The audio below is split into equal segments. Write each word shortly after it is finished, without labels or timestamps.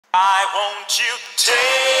Why won't you take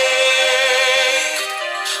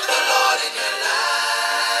the Lord in your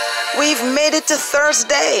life? We've made it to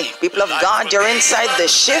Thursday. People of God, you're inside the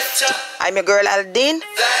shift. I'm your girl Aldeen.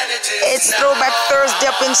 It's Throwback Thursday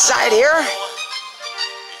up inside here.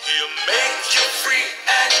 He'll make you free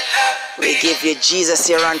and happy. We give you Jesus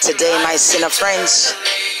here on today, my sinner friends.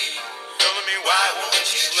 Tell me, why won't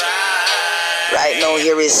you try? Right now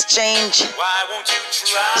here is change. Why won't you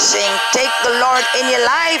try? Saying, take the Lord in your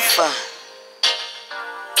life.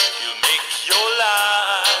 You'll make your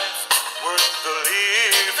life worth the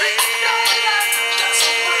living.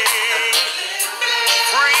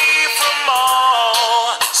 Free from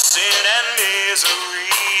all sin and misery.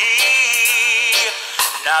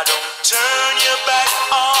 Now don't turn your back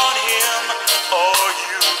on him or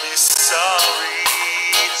you'll be sorry.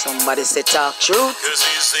 Somebody say talk truth. 'Cause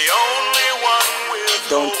he's the only one with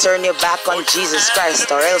Don't turn your back on Jesus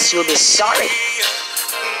Christ or else you'll be sorry.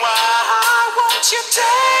 Why won't you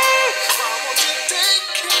take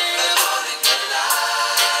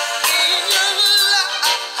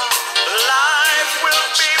life will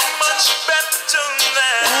be much better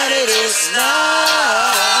than it is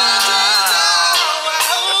now.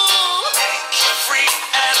 Make you free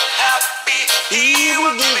and happy. He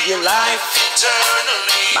will give you life.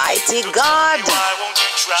 Eternally. Mighty God. Why won't you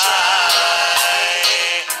try?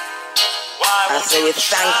 I say we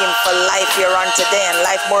thank him for life here on today and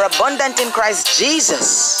life more abundant in Christ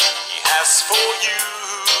Jesus. He has for you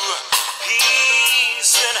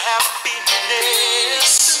peace and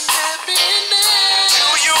happiness. To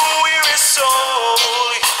your weary soul,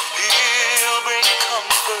 he'll bring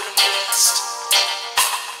comfort and rest.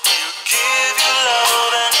 He'll give you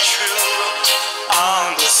love and true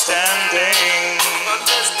understanding.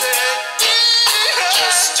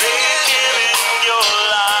 Just take him in your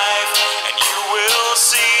life and you will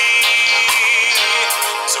see.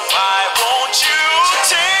 So why won't you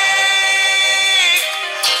take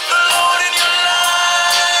the Lord in your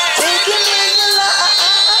life? Take him in your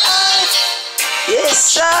life. Yes,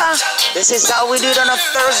 sir. This is how we do it on a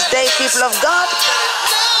Thursday, people of God.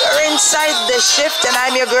 You're inside the shift and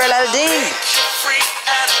I'm your girl Aldeen. Free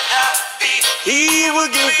and happy. He will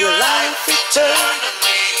give you life eternally.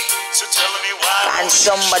 So tell me why. And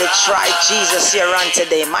somebody try Jesus here on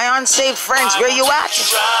today. My unsaved friends, where you at?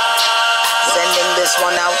 Sending this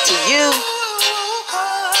one out to you.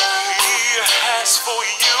 He has for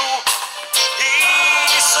you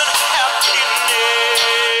peace and happiness.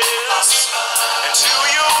 And to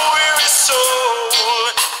your weary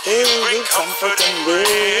soul, He'll bring comfort and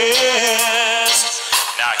rest.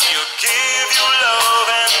 now he'll give you love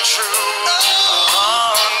and true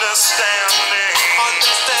understanding.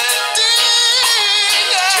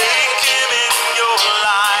 Take him in your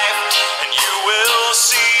life and you will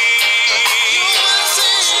see. So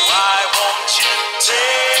why won't you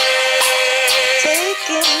take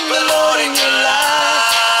Taking the Lord in your life?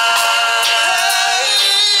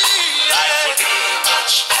 Life will be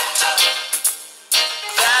much better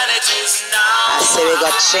than it is now. I say we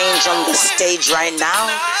got change on the stage right now.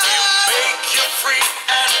 He'll make you free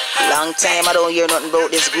and happy. Long time I don't hear nothing about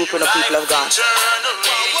this group of the people of God. Eternally.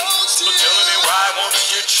 So tell me, why won't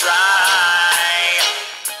you try?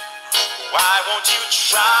 Why won't you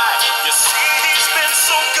try? You see, he's been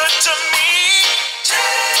so good to me.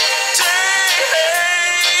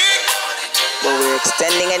 But we're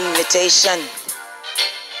extending an invitation.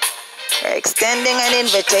 We're extending an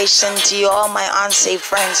invitation to you all, my unsaved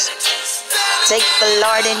friends. Take the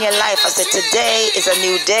Lord in your life. I said today is a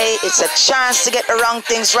new day. It's a chance to get the wrong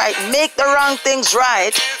things right. Make the wrong things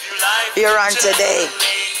right here on today.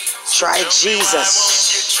 Try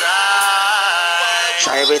Jesus.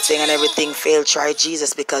 Try everything and everything failed. Try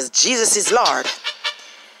Jesus because Jesus is Lord.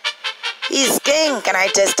 He's King. Can I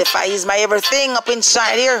testify? He's my everything up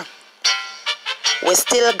inside here. We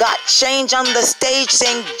still got change on the stage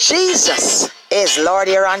saying Jesus is Lord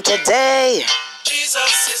here on today.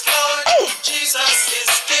 Jesus is Lord. Hey. Jesus is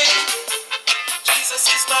King. Jesus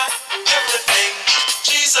is my everything.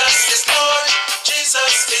 Jesus is Lord.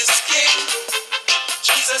 Jesus is King.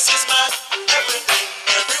 Jesus is my everything.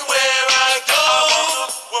 Everywhere I go, I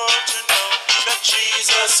want to know that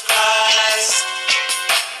Jesus Christ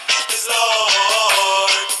is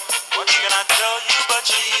Lord. What can I tell you but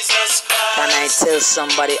Jesus Christ? Can I tell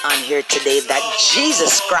somebody on here today that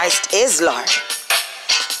Jesus Christ is Lord?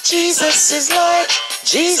 Jesus is Lord.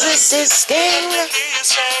 Jesus is King.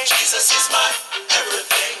 Jesus is my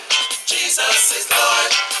everything. Jesus is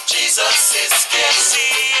Lord. Jesus is King. Yes, he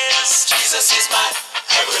is. Jesus is my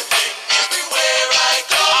everything. Everywhere I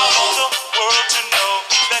go, I want the world to know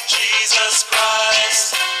that Jesus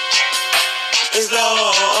Christ is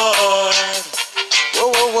Lord.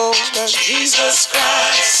 Jesus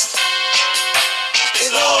Christ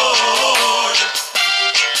is Lord.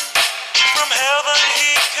 From heaven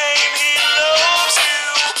he came, he loves you,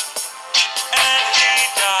 and he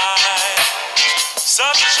died.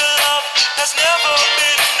 Such a love has never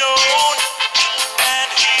been known, and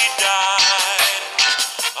he died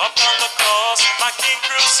upon the cross, my King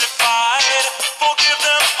crucified. Forgive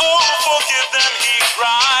them, oh, forgive them, he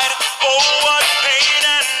cried. Oh, what pain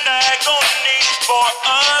and agony for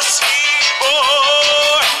us he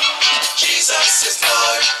bore. Jesus is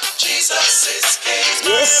Lord, Jesus is King.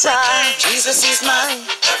 Yes, sir, Jesus is mine.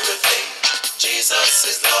 Everything, Jesus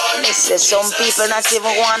is Lord. Me say some people not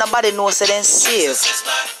even want nobody know so then saved. Jesus is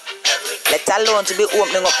mine. Everything, Let alone to be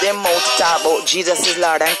opening up their mouth to talk about Jesus is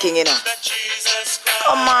Lord and King, you know. that Jesus Christ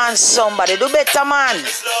Come on, somebody, do better, man.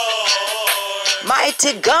 is Lord.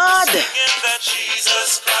 Mighty God Singing that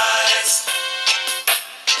Jesus Christ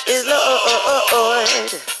is Lord.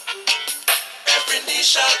 every knee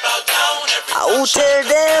shall bow down, every I tongue will shall tell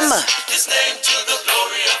them. confess his name to the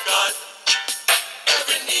glory of God.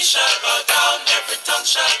 Every knee shall bow down, every tongue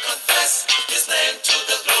shall confess his name to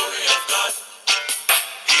the glory of God.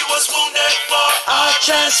 He was wounded for our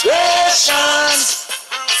Transgressions.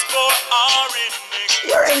 bruised for our iniquities.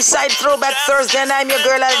 You're inside Throwback Thursday, and I'm your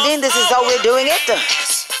girl Aldeen. This is how we're doing it.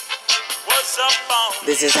 Was upon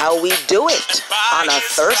This is how we do it on a his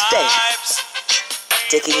Thursday. stripes.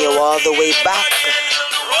 Taking you all the way back.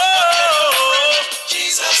 Whoa.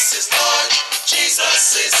 Jesus is Lord,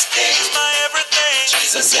 Jesus is King, my everything.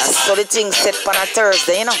 Jesus is That's so the thing set on a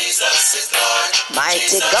Thursday, you know. Jesus is Lord.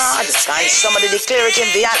 Mighty God, can somebody declare it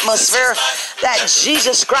in the atmosphere that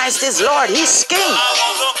Jesus Christ is Lord, He's King. I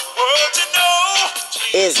want the world to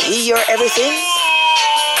know. Is He your everything?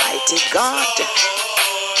 Mighty God.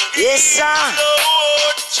 Yes, sir.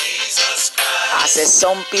 Lord Jesus Christ I said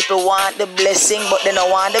some people want the blessing, but they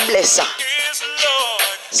don't want the blesser. is Lord.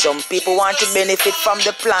 Some people want to benefit from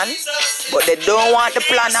the plan, but they don't want the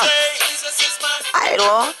planner. Jesus is my, I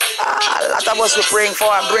know. A lot of us were praying for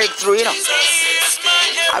a breakthrough, you know. is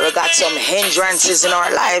my And we got some hindrances in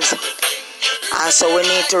our lives. And so we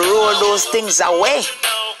need to roll those things away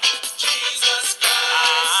Jesus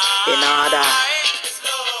Christ in order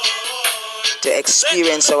to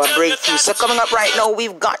experience our breakthrough. So coming up right now,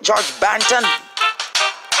 we've got George Banton.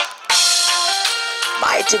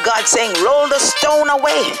 Mighty God saying, roll the stone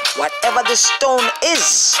away. Whatever the stone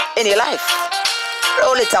is in your life,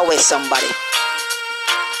 roll it away, somebody.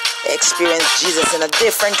 Experience Jesus in a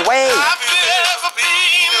different way. Have you ever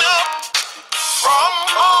been up from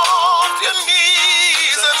off your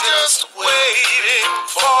knees and just waiting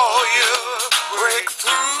for your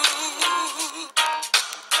breakthrough?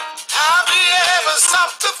 Have you ever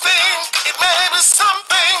stopped to think it may be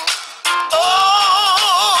something,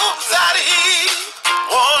 oh, that he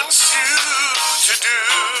wants you to do?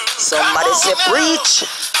 Somebody say, preach.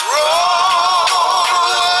 Roll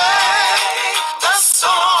away the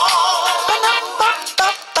storm.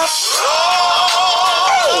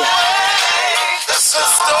 Roll away the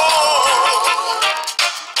storm.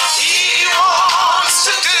 He wants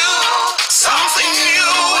to do something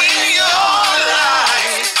new in your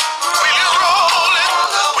life. Will you roll it?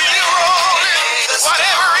 Will you roll it?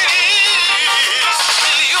 Whatever it is,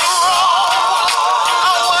 will you roll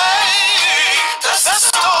away the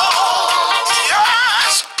storm?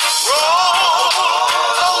 Yes,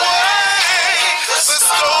 roll away the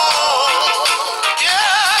storm.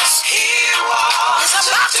 Yes, he wants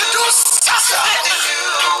about to do something.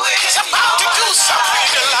 He's about to do something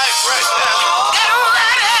in your life right now. Get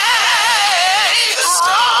ready to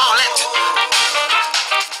roll it.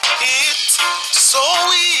 It's so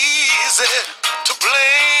easy to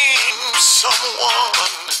blame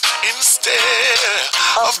someone instead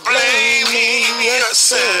of blaming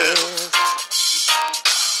yourself.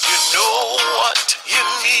 You know what you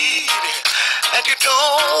need and you know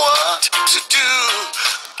what to do.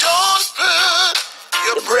 Don't put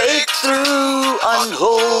your The breakthrough on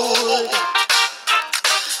hold.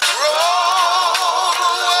 Roll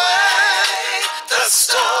away the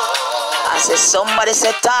storm. I said, somebody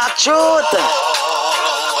said, talk truth. Roll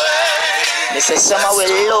away. They say, someone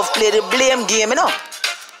will love play the blame game, you know.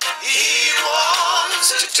 He wants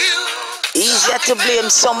to do Easier to blame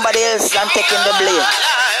somebody else than taking the blame.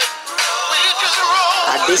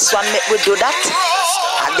 And this one make we do that.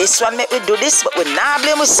 And this one make we do this, but we not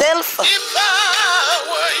blame ourselves. If I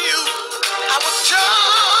were you, I would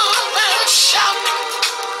jump and shout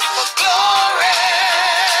for glory.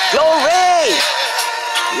 Glory.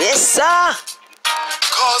 Yes, sir.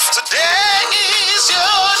 'Cause today is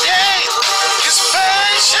your day. He's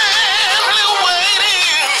patiently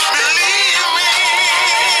waiting. Believe me.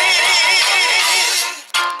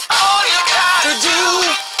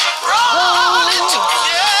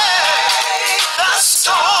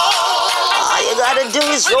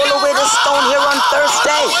 milestone here on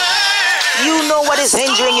Thursday. You know what is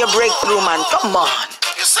hindering your breakthrough, man. Come on.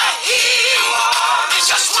 You say he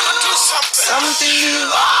just want to do something. Something new.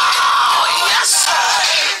 Oh, yes, sir.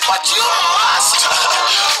 But you must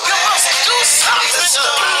do something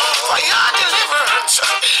for your deliverance.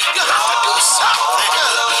 You have to do something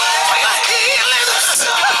for your healing.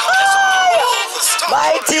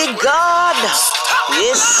 Mighty God.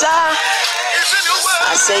 Yes, sir.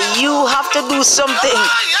 I say you have to do something.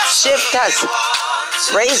 Shifters,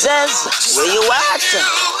 praisers, where you at?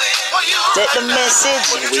 Take the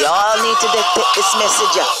message. We all need to take this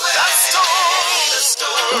message up.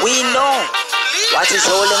 We know what is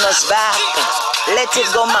holding us back. Let it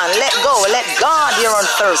go, man. Let go. Let God here on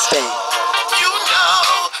Thursday.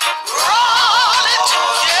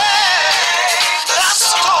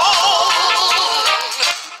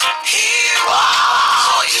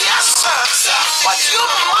 But you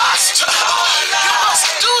must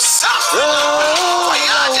do something for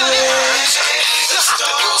your deliverance. You have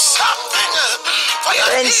to do something for your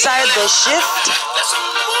We're inside the shift.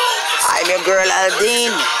 I'm your girl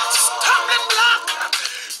Aldeen.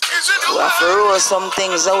 We have to roll some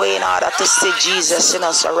things away in order to see Jesus in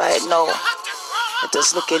us right now. Let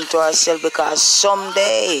us look into ourselves, because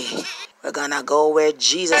someday we're gonna go where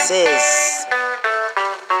Jesus is.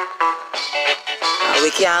 And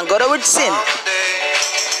we can't go there with sin.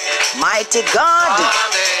 Mighty God,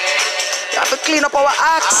 we have to clean up our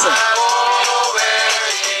acts.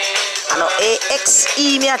 I know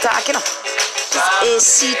A-X-E me attacking. It's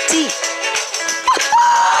A-C-T.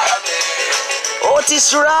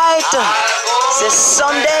 Otis right. Says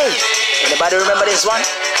Sunday. Anybody remember this one?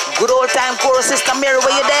 Good old time chorus. Sister Mary,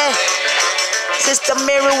 where you there? Sister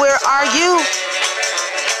Mary, where are you?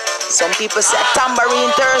 Some people say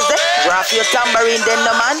tambourine Thursday. Drop your tambourine then,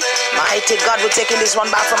 no man. Mighty God, we're taking this one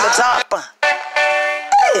back from the top.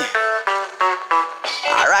 Hey.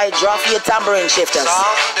 Alright, drop your tambourine, shifters.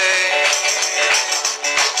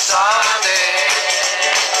 Someday,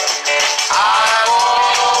 I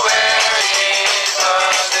won't know where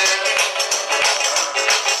Jesus is.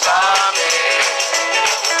 Someday,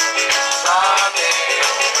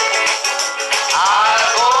 I'll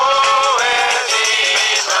go where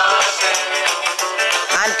Jesus is.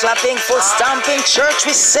 Hand clapping, foot stamping, church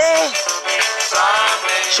we say.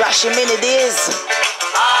 Trashy many days.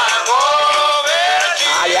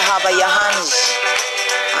 All you have are your hands.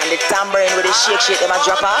 And the tambourine with the shake, them a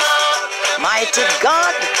drop off. Mighty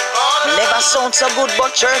God, never sound so good,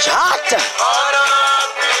 but church hot.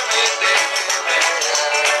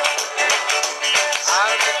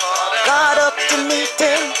 God up to meet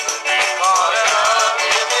him.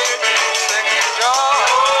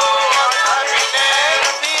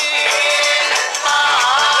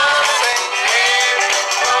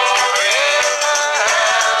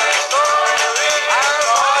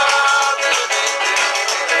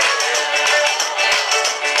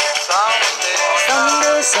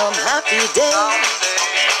 Some happy day.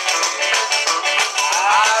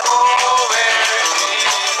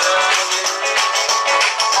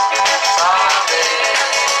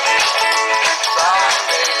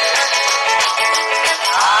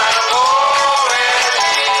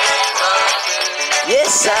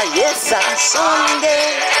 Yes, sir, someday.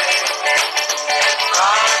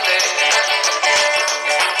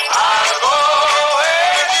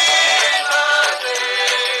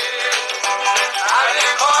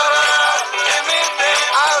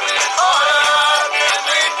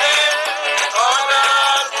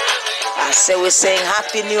 So we're saying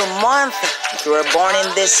happy new month. If you were born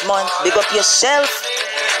in this month, big up yourself.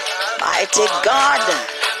 Mighty God.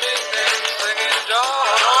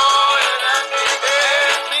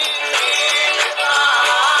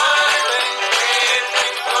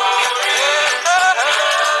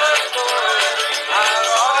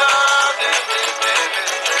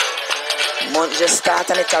 Month just start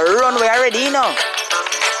and it's a runway already, you know.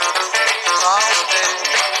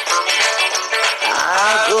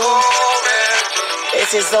 I go.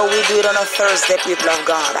 This is how we do it on a Thursday, people of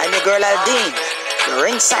God. I'm your girl Aldeen. You're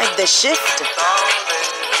inside the shift.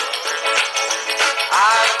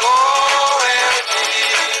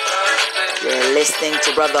 You're listening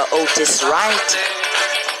to Brother Otis Wright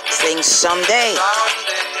sing someday.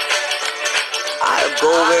 I'll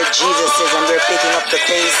go where Jesus is, and we're picking up the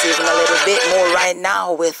pace even a little bit more right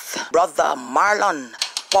now with Brother Marlon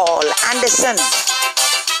Paul Anderson.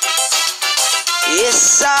 Yes,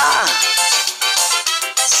 sir.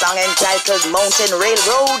 Song entitled Mountain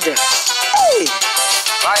Railroad. Hey!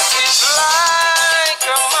 Life is like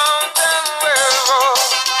a mountain railroad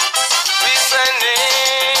with an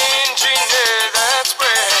engineer that's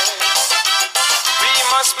brave. We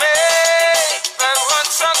must make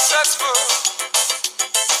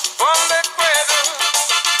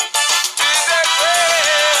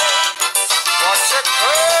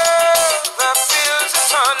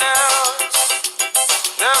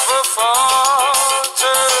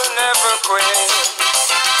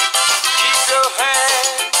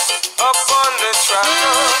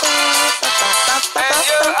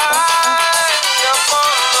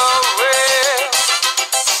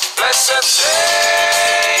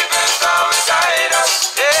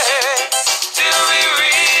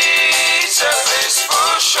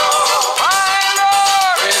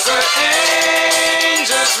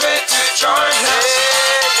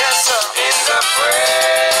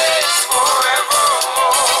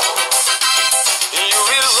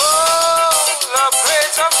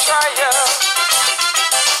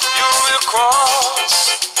cross,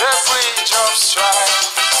 the bridge of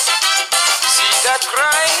strife. See that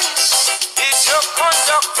Christ is your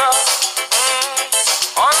conductor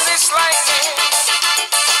on this lightning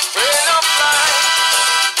train of life.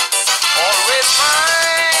 Always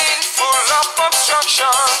mindful of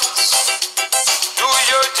obstructions. Do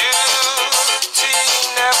your duty,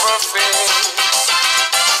 never fail.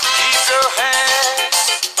 Keep your hand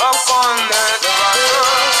upon the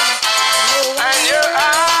throttle and your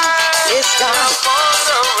eyes upon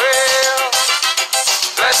the rail.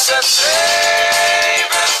 Blessed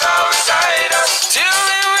Savior, thou guide us till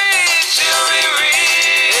we reach.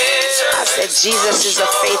 I said Jesus is a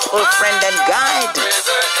faithful friend and guide.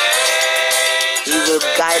 He will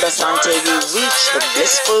guide us until we reach the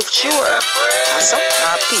blissful shore.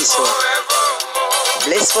 Or peaceful.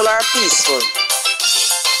 Blissful or peaceful.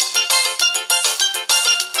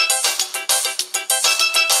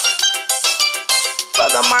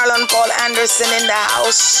 Brother Marlon Paul Anderson in the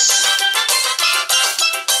house.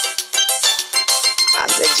 I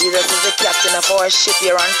said Jesus is the captain of our ship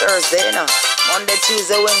here on Thursday, you know. Monday,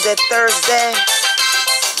 Tuesday, Wednesday, Thursday.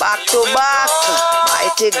 Back to back.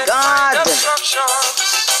 Mighty God.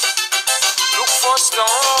 Look for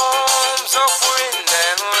storms of wind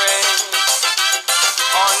and rain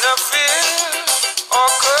on the field or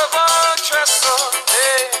curve or trestle.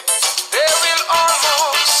 They will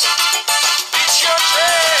almost beat your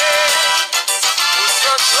train. Put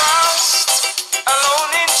your trust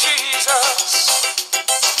alone in Jesus.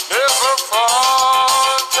 Never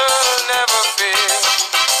falter, never fail.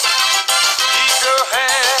 Keep your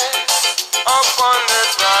hand upon the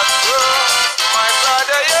throttle, my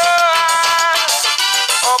brother, your eyes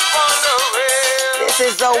upon the rail. This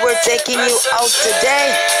is how we're taking you out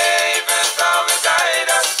today.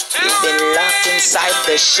 You've been locked inside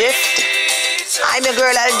the shift. I'm your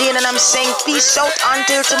girl Aldeen and I'm saying peace out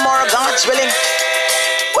until tomorrow, God's willing,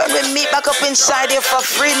 when we meet back up inside here for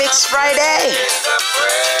Free Mix Friday.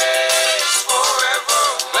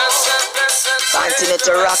 Continue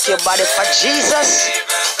to rock your body for Jesus.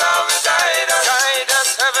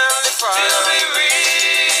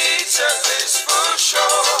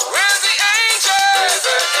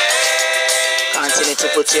 Continue to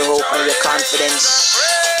put your hope and your confidence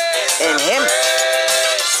in Him,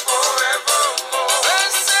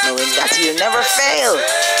 knowing that He'll never fail.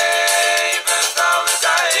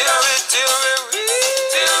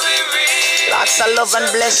 Lots of love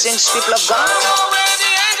and blessings, people of God.